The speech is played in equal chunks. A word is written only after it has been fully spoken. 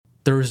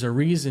There is a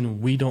reason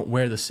we don't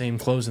wear the same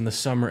clothes in the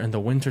summer and the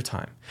winter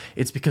time.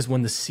 It's because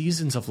when the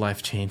seasons of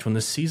life change, when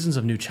the seasons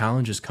of new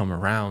challenges come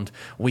around,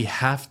 we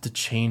have to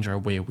change our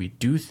way we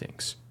do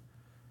things.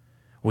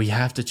 We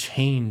have to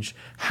change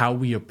how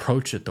we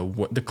approach it,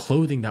 the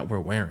clothing that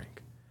we're wearing.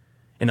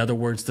 In other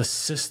words, the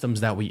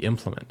systems that we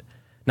implement.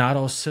 Not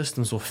all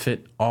systems will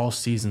fit all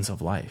seasons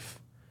of life.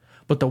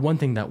 But the one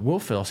thing that will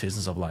fit all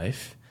seasons of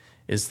life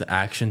is the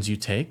actions you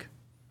take.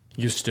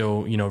 You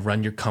still,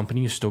 run your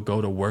company, you still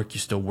go to work, you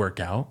still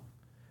work out,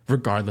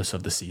 regardless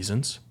of the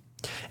seasons.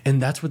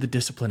 And that's where the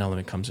discipline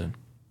element comes in.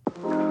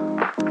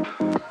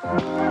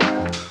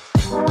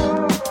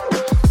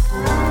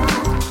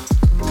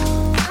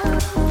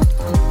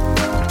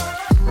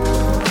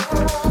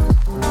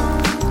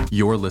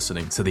 You're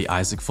listening to The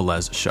Isaac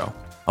Velez Show,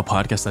 a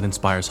podcast that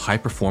inspires high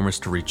performers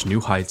to reach new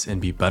heights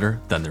and be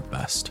better than their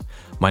best.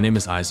 My name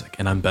is Isaac,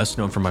 and I'm best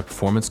known for my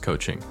performance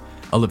coaching,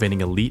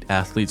 elevating elite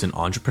athletes and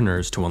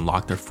entrepreneurs to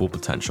unlock their full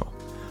potential.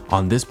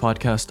 On this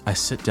podcast, I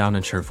sit down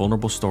and share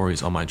vulnerable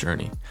stories on my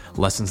journey,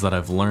 lessons that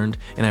I've learned,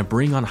 and I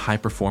bring on high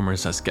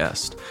performers as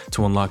guests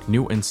to unlock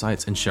new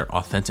insights and share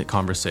authentic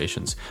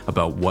conversations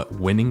about what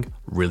winning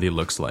really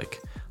looks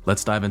like.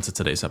 Let's dive into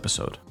today's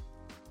episode.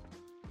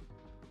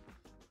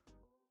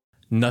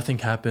 Nothing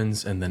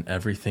happens and then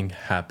everything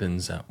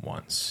happens at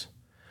once.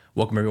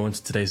 Welcome everyone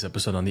to today's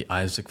episode on the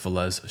Isaac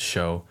Velez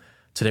Show.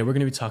 Today we're going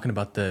to be talking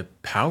about the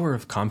power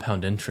of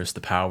compound interest,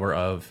 the power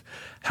of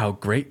how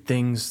great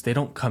things, they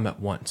don't come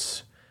at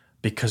once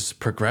because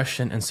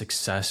progression and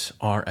success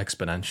are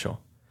exponential.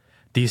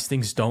 These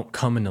things don't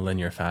come in a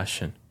linear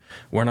fashion.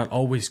 We're not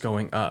always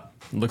going up.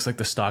 It looks like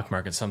the stock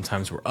market.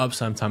 Sometimes we're up,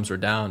 sometimes we're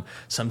down.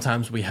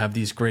 Sometimes we have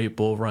these great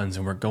bull runs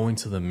and we're going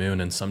to the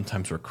moon, and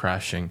sometimes we're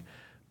crashing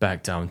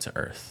back down to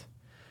earth.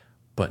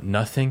 But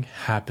nothing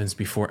happens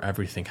before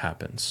everything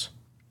happens.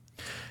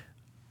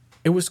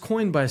 It was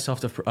coined by a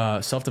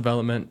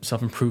self-development,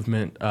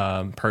 self-improvement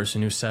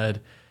person who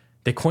said,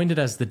 they coined it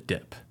as the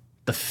dip,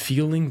 the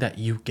feeling that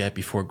you get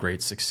before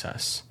great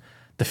success.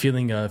 The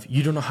feeling of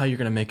you don't know how you're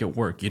going to make it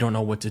work. You don't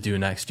know what to do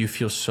next. You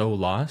feel so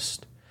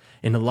lost.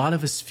 And a lot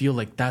of us feel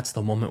like that's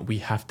the moment we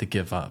have to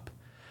give up.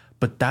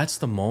 But that's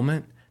the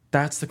moment,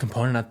 that's the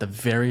component at the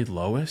very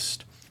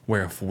lowest,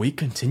 where if we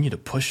continue to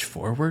push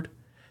forward,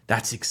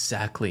 that's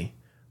exactly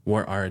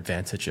where our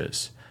advantage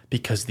is,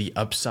 because the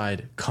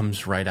upside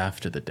comes right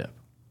after the dip.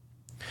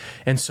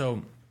 And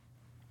so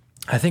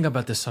I think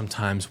about this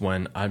sometimes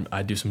when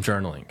I do some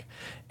journaling,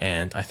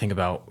 and I think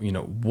about,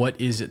 what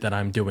is it that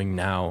I'm doing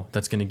now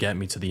that's going to get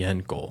me to the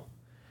end goal?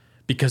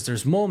 Because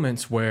there's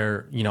moments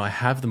where, I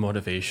have the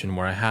motivation,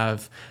 where I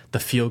have the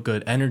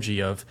feel-good energy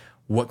of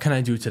what can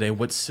I do today?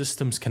 What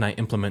systems can I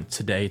implement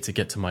today to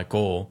get to my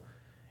goal?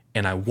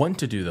 And I want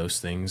to do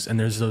those things. And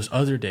there's those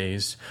other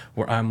days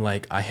where I'm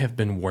like, I have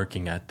been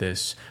working at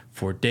this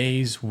for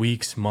days,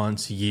 weeks,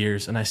 months,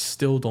 years, and I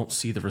still don't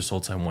see the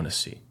results I want to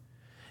see.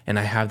 And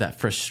I have that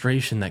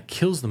frustration that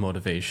kills the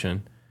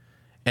motivation.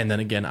 And then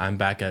again, I'm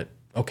back at,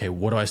 okay,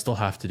 what do I still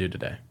have to do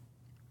today?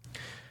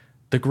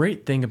 The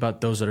great thing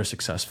about those that are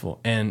successful,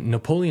 and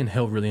Napoleon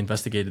Hill really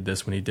investigated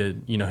this when he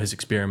did, his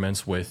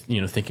experiments with,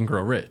 Think and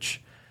Grow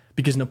Rich.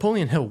 Because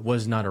Napoleon Hill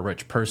was not a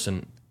rich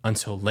person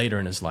until later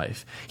in his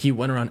life. He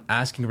went around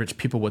asking rich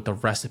people what the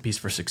recipes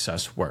for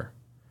success were.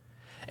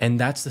 And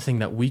that's the thing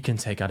that we can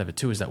take out of it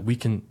too, is that we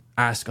can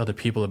ask other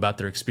people about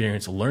their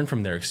experience, learn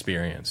from their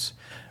experience,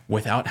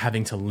 without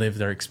having to live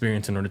their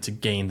experience in order to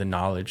gain the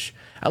knowledge,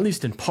 at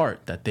least in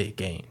part, that they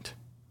gained.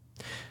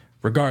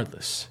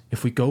 Regardless,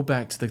 if we go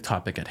back to the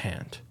topic at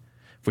hand,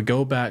 if we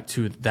go back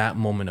to that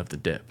moment of the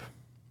dip,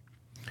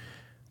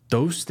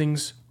 those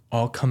things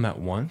all come at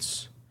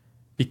once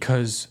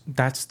because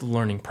that's the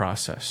learning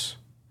process.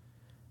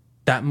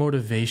 That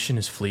motivation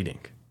is fleeting.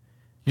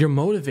 You're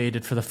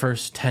motivated for the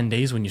first 10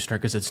 days when you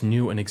start because it's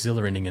new and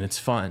exhilarating and it's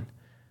fun.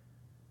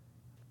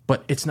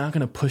 But it's not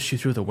going to push you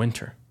through the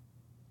winter.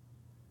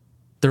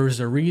 There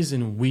is a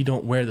reason we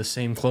don't wear the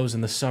same clothes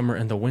in the summer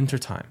and the winter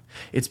time.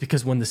 It's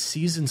because when the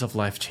seasons of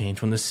life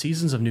change, when the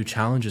seasons of new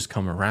challenges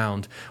come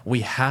around,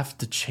 we have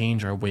to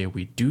change our way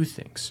we do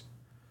things.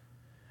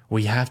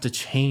 We have to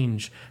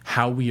change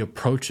how we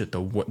approach it,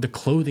 the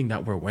clothing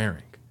that we're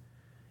wearing.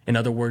 In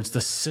other words,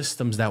 the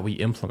systems that we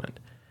implement.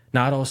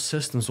 Not all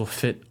systems will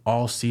fit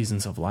all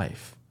seasons of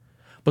life.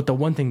 But the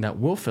one thing that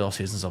will fit all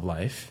seasons of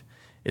life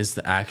is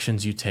the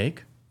actions you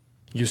take.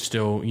 You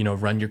still,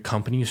 run your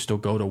company, you still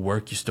go to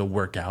work, you still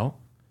work out,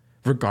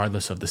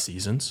 regardless of the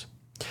seasons.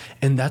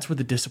 And that's where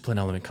the discipline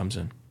element comes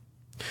in.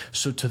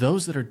 So to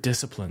those that are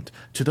disciplined,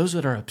 to those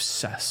that are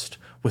obsessed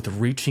with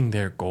reaching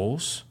their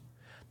goals,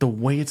 the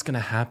way it's going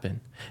to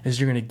happen is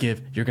you're going to give,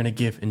 and you're going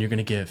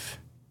to give.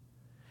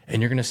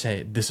 And you're going to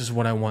say, this is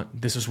what I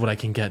want. This is what I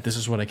can get. This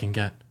is what I can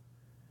get.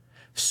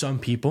 Some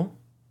people,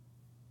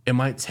 it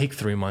might take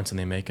 3 months and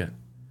they make it.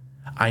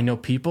 I know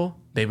people,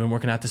 they've been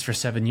working at this for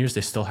 7 years.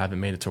 They still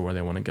haven't made it to where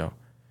they want to go.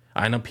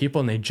 I know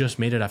people and they just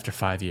made it after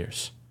 5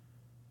 years.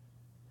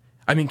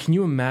 I mean, can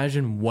you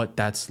imagine what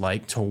that's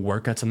like to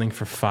work at something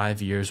for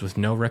 5 years with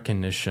no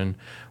recognition,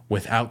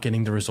 without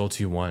getting the results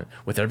you want,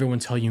 with everyone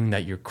telling you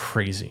that you're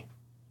crazy?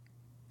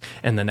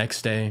 And the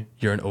next day,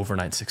 you're an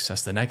overnight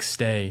success. The next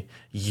day,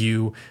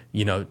 you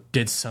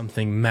did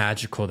something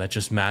magical that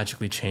just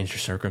magically changed your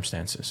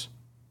circumstances.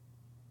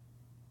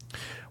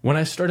 When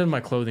I started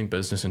my clothing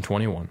business in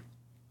 21,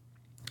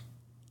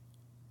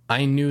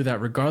 I knew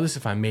that regardless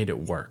if I made it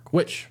work,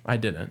 which I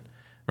didn't,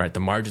 right? The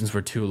margins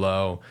were too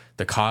low,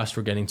 the costs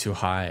were getting too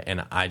high,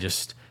 and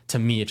to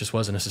me, it just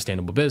wasn't a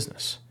sustainable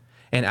business.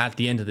 And at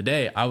the end of the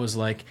day, I was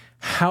like,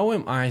 how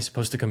am I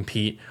supposed to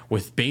compete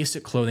with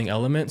basic clothing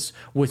elements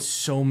with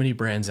so many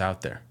brands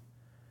out there?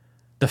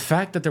 The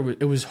fact that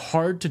it was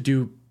hard to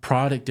do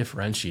product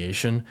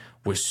differentiation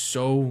was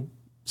so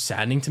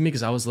saddening to me,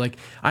 because I was like,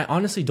 I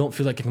honestly don't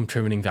feel like I'm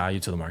contributing value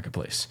to the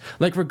marketplace.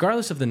 Like,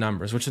 regardless of the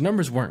numbers, which the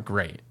numbers weren't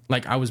great.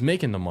 Like, I was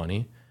making the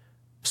money,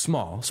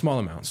 small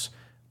amounts,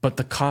 but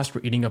the costs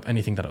were eating up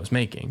anything that I was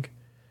making.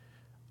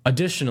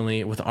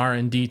 Additionally, with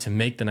R&D to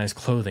make the nice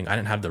clothing, I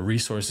didn't have the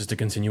resources to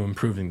continue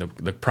improving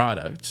the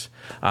product.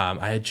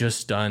 I had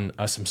just done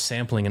some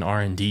sampling in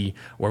R&D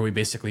where we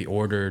basically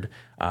ordered,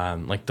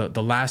 like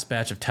the last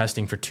batch of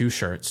testing for 2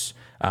 shirts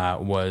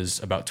was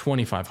about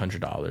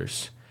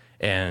 $2,500.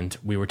 And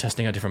we were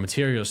testing out different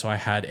materials. So I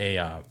had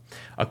a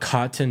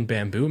cotton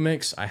bamboo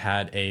mix. I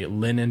had a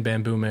linen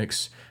bamboo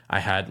mix. I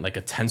had like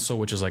a tencel,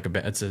 which is like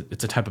it's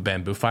a type of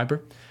bamboo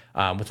fiber.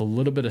 With a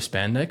little bit of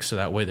spandex, so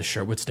that way the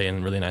shirt would stay in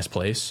a really nice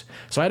place.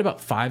 So I had about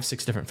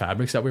 5-6 different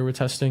fabrics that we were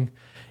testing.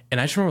 And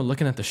I just remember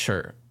looking at the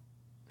shirt.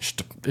 It's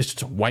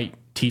just a white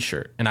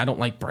t-shirt. And I don't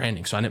like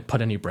branding, so I didn't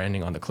put any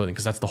branding on the clothing,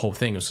 because that's the whole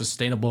thing. It was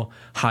sustainable,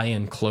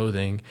 high-end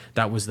clothing.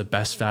 That was the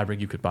best fabric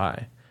you could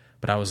buy.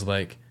 But I was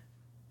like,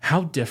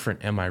 how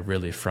different am I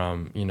really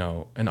from,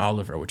 an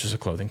Oliver, which is a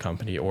clothing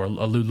company, or a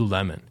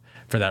Lululemon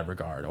for that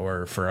regard,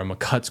 or from a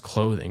Cuts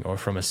clothing, or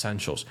from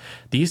Essentials?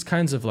 These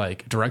kinds of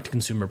like direct to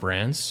consumer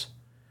brands,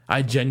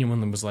 I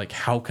genuinely was like,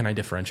 how can I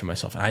differentiate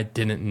myself? And I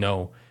didn't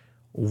know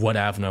what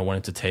avenue I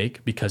wanted to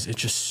take, because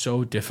it's just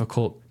so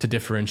difficult to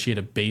differentiate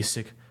a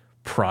basic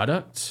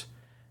product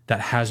that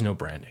has no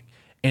branding.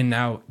 And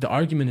now the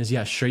argument is,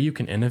 yeah, sure, you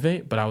can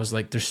innovate, but I was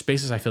like, there's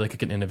spaces I feel like I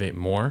can innovate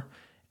more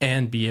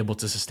and be able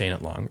to sustain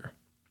it longer.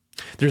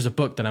 There's a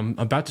book that I'm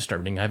about to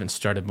start reading. I haven't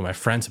started, but my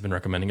friends have been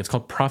recommending. It's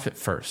called Profit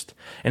First.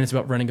 And it's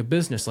about running a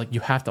business. Like, you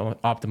have to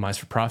optimize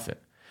for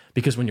profit,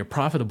 because when you're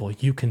profitable,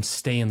 you can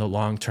stay in the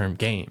long-term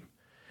game.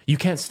 You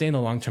can't stay in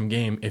the long-term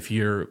game if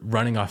you're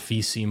running off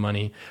VC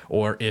money,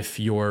 or if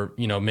you're,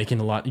 generating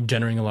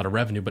a lot of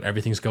revenue, but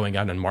everything's going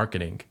out in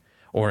marketing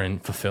or in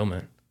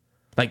fulfillment.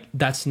 Like,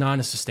 that's not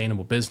a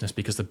sustainable business,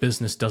 because the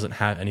business doesn't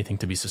have anything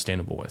to be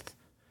sustainable with.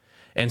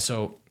 And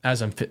so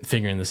as I'm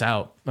figuring this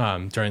out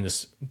during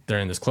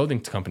this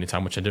clothing company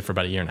time, which I did for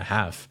about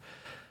 1.5 years,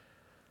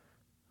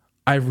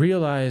 I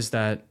realized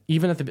that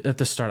even at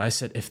the start, I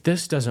said, if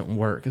this doesn't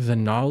work, the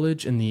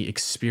knowledge and the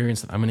experience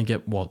that I'm going to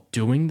get while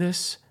doing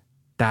this,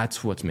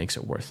 that's what makes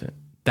it worth it.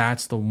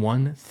 That's the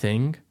one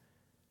thing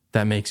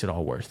that makes it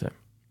all worth it.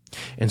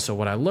 And so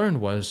what I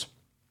learned was,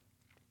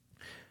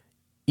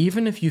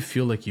 even if you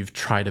feel like you've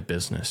tried a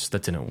business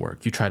that didn't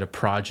work, you tried a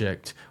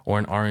project or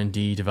an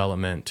R&D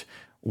development,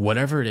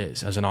 whatever it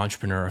is, as an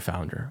entrepreneur or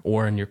founder,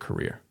 or in your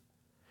career,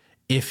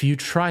 if you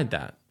tried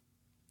that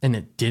and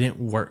it didn't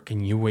work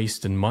and you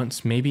wasted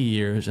months, maybe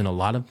years, and a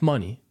lot of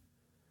money,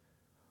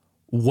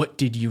 what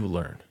did you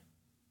learn?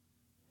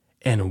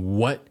 And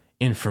what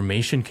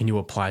information can you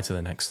apply to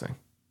the next thing?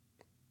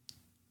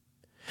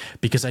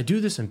 Because I do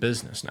this in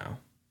business now,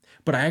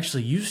 but I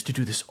actually used to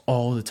do this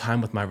all the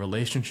time with my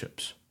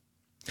relationships.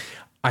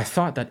 I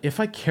thought that if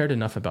I cared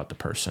enough about the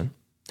person,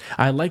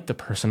 I liked the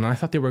person, and I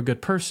thought they were a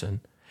good person,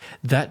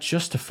 that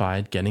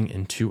justified getting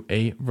into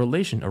a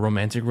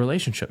romantic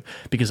relationship.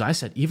 Because I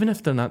said, even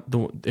if they're not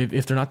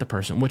the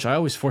person, which I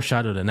always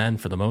foreshadowed an end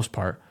for the most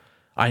part,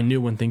 I knew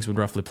when things would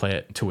roughly play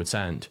it to its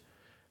end.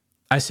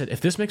 I said,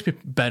 if this makes me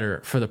better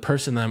for the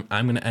person that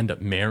I'm going to end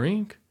up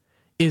marrying,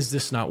 is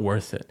this not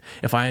worth it?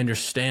 If I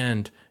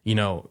understand,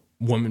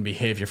 woman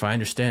behavior, if I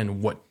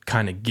understand what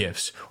kind of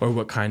gifts or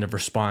what kind of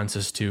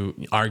responses to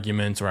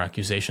arguments or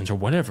accusations or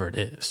whatever it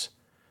is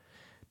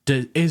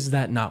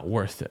that not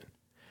worth it?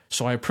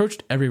 So I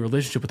approached every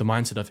relationship with the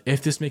mindset of,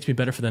 if this makes me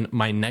better for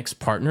my next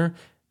partner,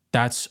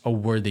 that's a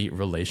worthy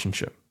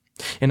relationship.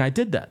 And I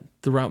did that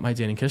throughout my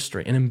dating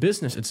history. And in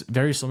business, it's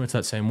very similar to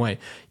that same way.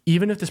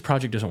 Even if this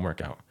project doesn't work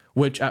out,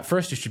 which at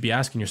first you should be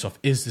asking yourself,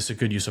 is this a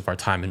good use of our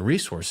time and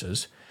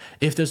resources?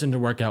 If this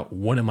doesn't work out,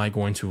 what am I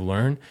going to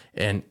learn?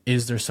 And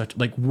is there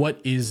what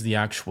is the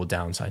actual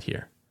downside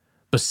here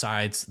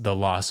besides the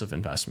loss of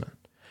investment?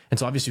 And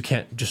so obviously you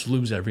can't just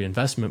lose every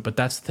investment, but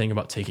that's the thing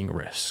about taking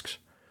risks.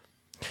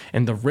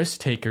 And the risk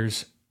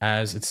takers,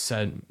 as it's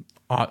said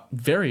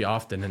very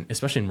often, and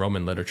especially in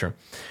Roman literature,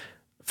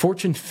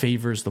 fortune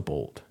favors the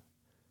bold.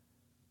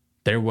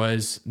 There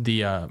was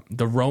the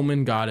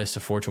Roman goddess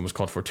of fortune was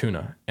called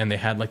Fortuna, and they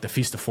had like the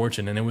Feast of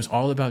Fortune, and it was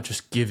all about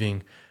just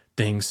giving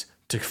things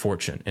to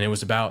fortune. And it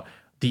was about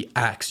the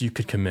acts you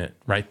could commit,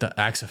 right? The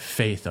acts of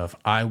faith of,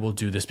 I will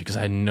do this because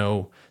I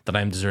know that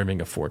I'm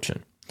deserving of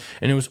fortune.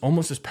 And it was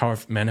almost this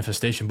powerful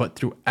manifestation, but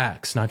through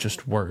acts, not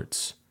just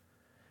words,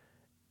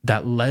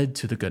 that led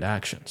to the good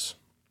actions.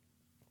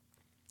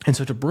 And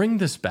so to bring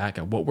this back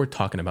at what we're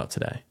talking about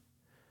today,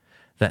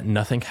 that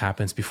nothing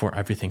happens before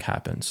everything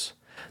happens.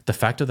 The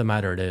fact of the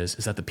matter is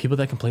that the people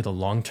that can play the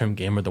long-term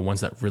game are the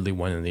ones that really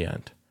win in the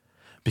end.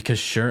 Because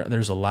sure,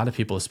 there's a lot of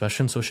people,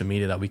 especially on social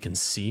media, that we can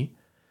see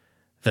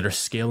that are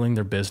scaling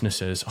their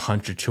businesses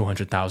 100,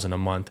 200,000 a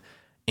month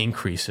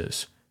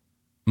increases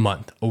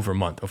month over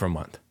month over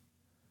month.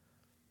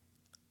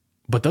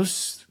 But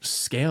those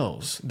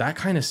scales, that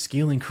kind of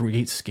scaling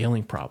creates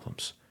scaling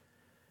problems.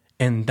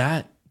 And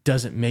that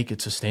doesn't make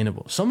it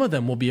sustainable. Some of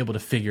them will be able to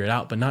figure it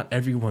out, but not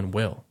everyone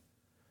will.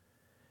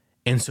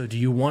 And so do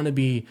you want to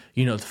be,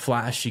 the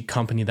flashy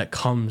company that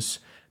comes,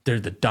 they're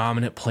the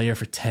dominant player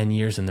for 10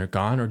 years and they're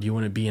gone? Or do you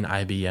want to be an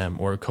IBM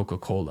or a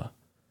Coca-Cola?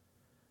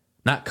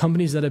 Not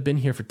companies that have been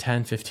here for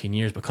 10, 15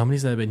 years, but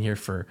companies that have been here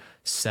for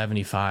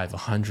 75,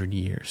 100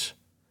 years.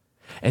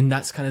 And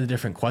that's kind of the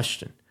different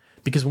question.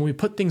 Because when we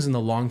put things in the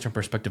long-term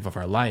perspective of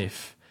our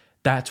life,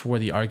 that's where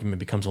the argument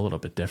becomes a little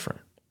bit different.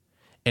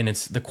 And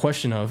it's the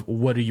question of,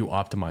 what are you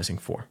optimizing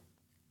for?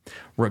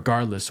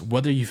 Regardless,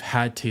 whether you've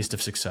had taste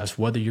of success,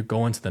 whether you're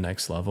going to the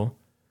next level,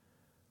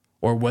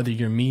 or whether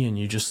you're me and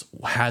you just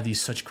have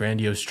these such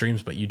grandiose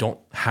dreams, but you don't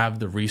have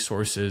the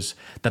resources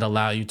that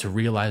allow you to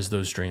realize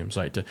those dreams,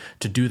 right?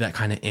 To do that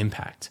kind of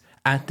impact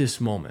at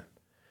this moment.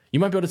 You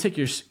might be able to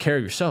take care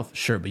of yourself,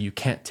 sure, but you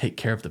can't take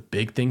care of the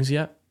big things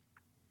yet.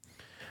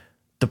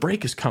 The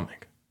break is coming.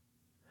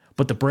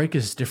 But the break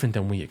is different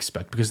than we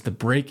expect, because the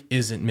break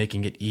isn't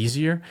making it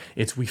easier.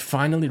 It's we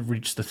finally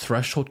reached the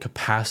threshold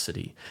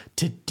capacity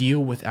to deal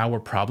with our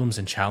problems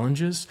and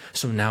challenges,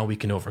 so now we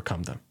can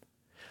overcome them.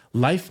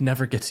 Life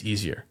never gets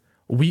easier.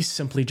 We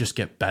simply just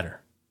get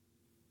better.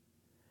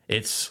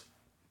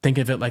 Think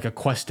of it like a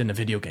quest in a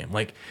video game.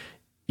 Like,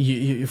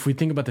 if we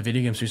think about the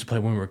video games we used to play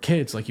when we were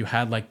kids, like you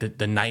had like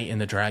the knight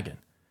and the dragon.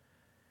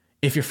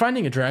 If you're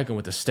fighting a dragon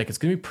with a stick, it's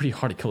going to be pretty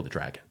hard to kill the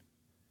dragon.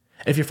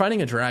 If you're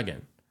fighting a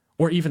dragon,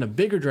 or even a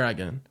bigger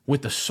dragon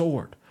with a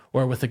sword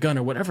or with a gun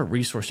or whatever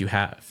resource you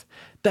have,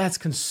 that's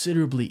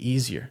considerably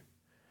easier.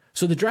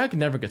 So the dragon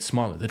never gets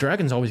smaller. The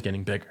dragon's always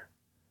getting bigger.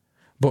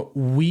 But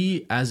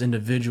we as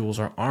individuals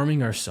are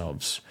arming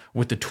ourselves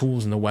with the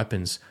tools and the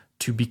weapons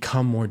to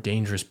become more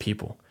dangerous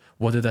people,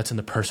 whether that's in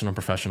the personal or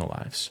professional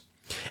lives.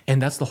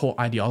 And that's the whole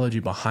ideology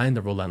behind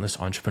the relentless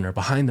entrepreneur,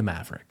 behind the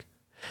maverick,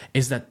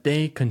 is that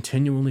they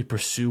continually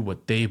pursue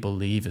what they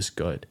believe is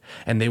good.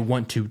 And they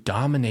want to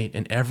dominate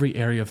in every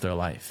area of their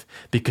life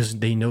because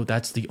they know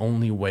that's the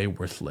only way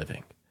worth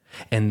living.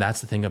 And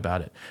that's the thing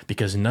about it,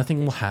 because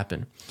nothing will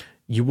happen.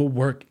 You will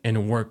work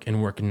and work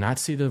and work and not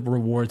see the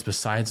rewards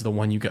besides the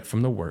one you get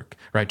from the work,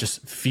 right?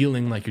 Just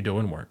feeling like you're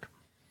doing work.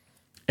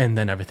 And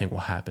then everything will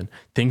happen.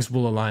 Things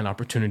will align,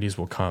 opportunities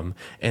will come.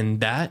 And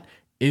that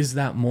is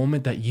that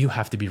moment that you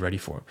have to be ready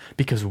for.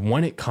 Because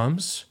when it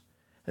comes,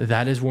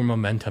 that is where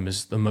momentum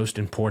is the most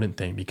important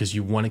thing, because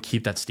you want to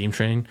keep that steam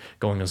train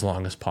going as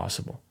long as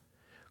possible.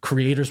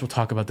 Creators will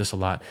talk about this a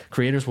lot.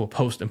 Creators will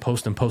post and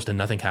post and post and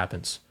nothing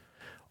happens.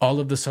 All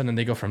of a sudden,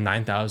 they go from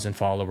 9,000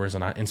 followers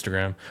on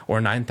Instagram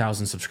or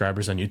 9,000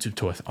 subscribers on YouTube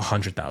to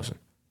 100,000.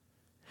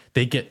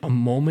 They get a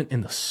moment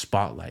in the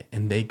spotlight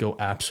and they go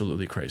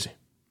absolutely crazy.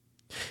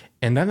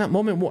 And then that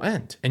moment will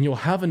end and you'll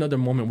have another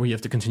moment where you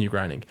have to continue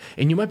grinding.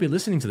 And you might be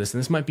listening to this and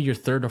this might be your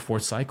third or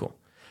fourth cycle.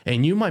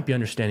 And you might be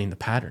understanding the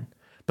pattern,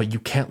 but you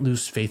can't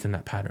lose faith in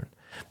that pattern.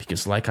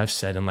 Because like I've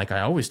said, and like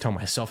I always tell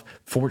myself,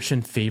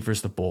 fortune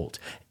favors the bold.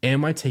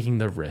 Am I taking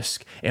the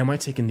risk? Am I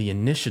taking the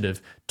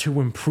initiative to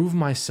improve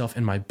myself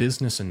in my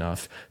business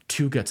enough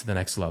to get to the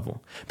next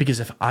level? Because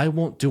if I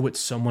won't do it,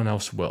 someone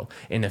else will.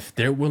 And if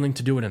they're willing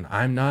to do it and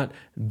I'm not,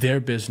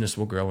 their business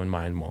will grow and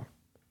mine won't.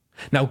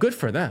 Now, good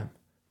for them,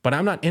 but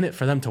I'm not in it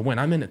for them to win.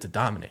 I'm in it to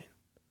dominate.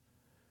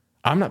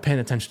 I'm not paying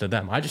attention to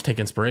them. I just take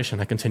inspiration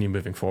and I continue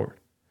moving forward.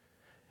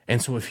 And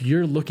so if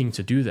you're looking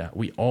to do that,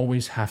 we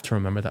always have to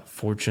remember that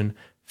fortune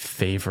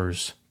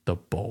favors the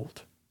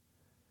bold.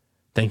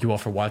 Thank you all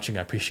for watching.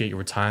 I appreciate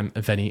your time.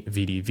 Veni,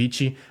 Vidi,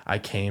 Vici. I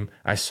came,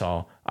 I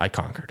saw, I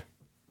conquered.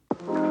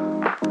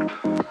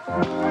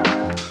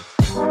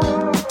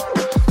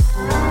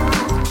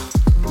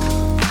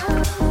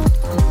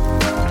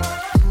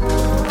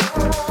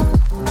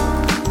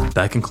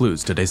 That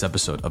concludes today's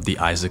episode of The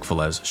Isaac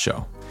Velez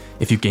Show.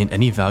 If you gained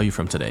any value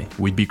from today,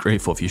 we'd be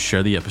grateful if you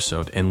share the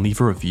episode and leave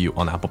a review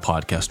on Apple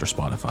Podcasts or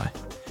Spotify.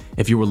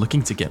 If you were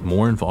looking to get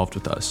more involved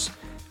with us,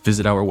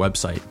 visit our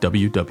website,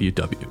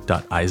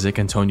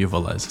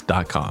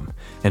 www.isaacantoniavelez.com,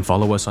 and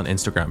follow us on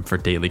Instagram for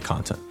daily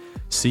content.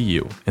 See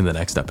you in the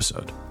next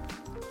episode.